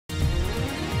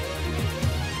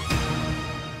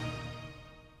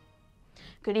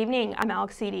Good evening, I'm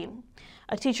Alex Eady.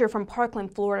 A teacher from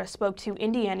Parkland, Florida spoke to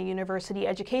Indiana University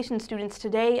education students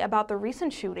today about the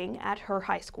recent shooting at her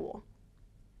high school.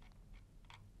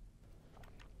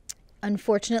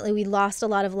 Unfortunately, we lost a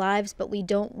lot of lives, but we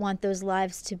don't want those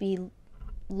lives to be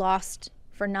lost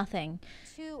for nothing.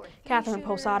 Catherine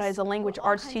Posada is a language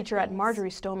arts teacher at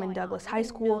Marjorie Stoneman Douglas High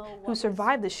School who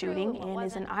survived the shooting and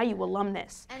is an IU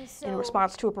alumnus. In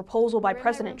response to a proposal by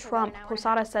President Trump,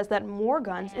 Posada says that more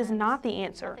guns is not the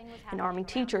answer, and arming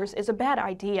teachers is a bad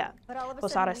idea.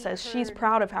 Posada says she's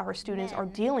proud of how her students are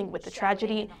dealing with the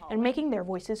tragedy and making their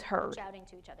voices heard.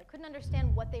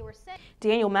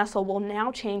 Daniel Messel will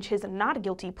now change his not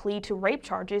guilty plea to rape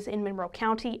charges in Monroe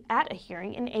County at a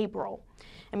hearing in April.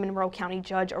 A Monroe County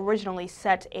judge originally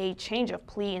set a change of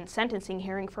plea and sentencing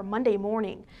hearing for Monday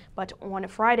morning, but on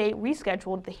Friday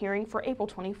rescheduled the hearing for April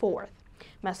 24th.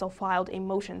 Messel filed a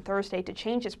motion Thursday to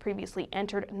change his previously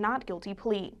entered not guilty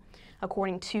plea.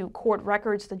 According to court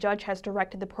records, the judge has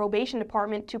directed the probation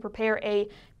department to prepare a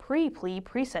pre-plea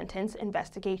pre-sentence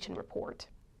investigation report.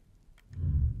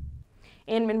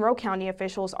 And Monroe County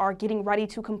officials are getting ready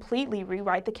to completely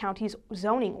rewrite the county's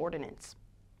zoning ordinance.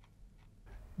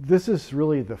 This is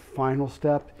really the final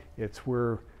step. It's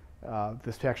where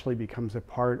this actually becomes a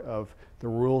part of the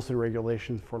rules and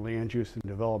regulations for land use and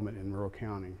development in Monroe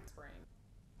County.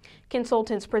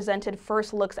 Consultants presented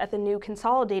first looks at the new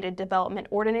Consolidated Development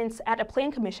Ordinance at a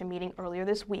Plan Commission meeting earlier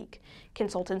this week.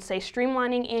 Consultants say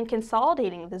streamlining and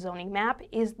consolidating the zoning map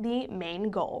is the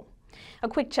main goal. A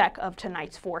quick check of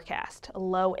tonight's forecast. A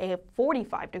low of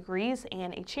 45 degrees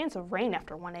and a chance of rain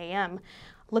after 1 a.m.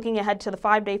 Looking ahead to the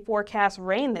 5-day forecast,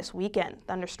 rain this weekend.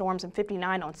 Thunderstorms and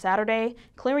 59 on Saturday,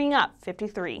 clearing up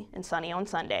 53 and sunny on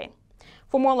Sunday.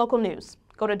 For more local news,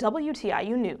 go to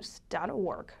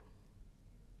WTIUnews.org.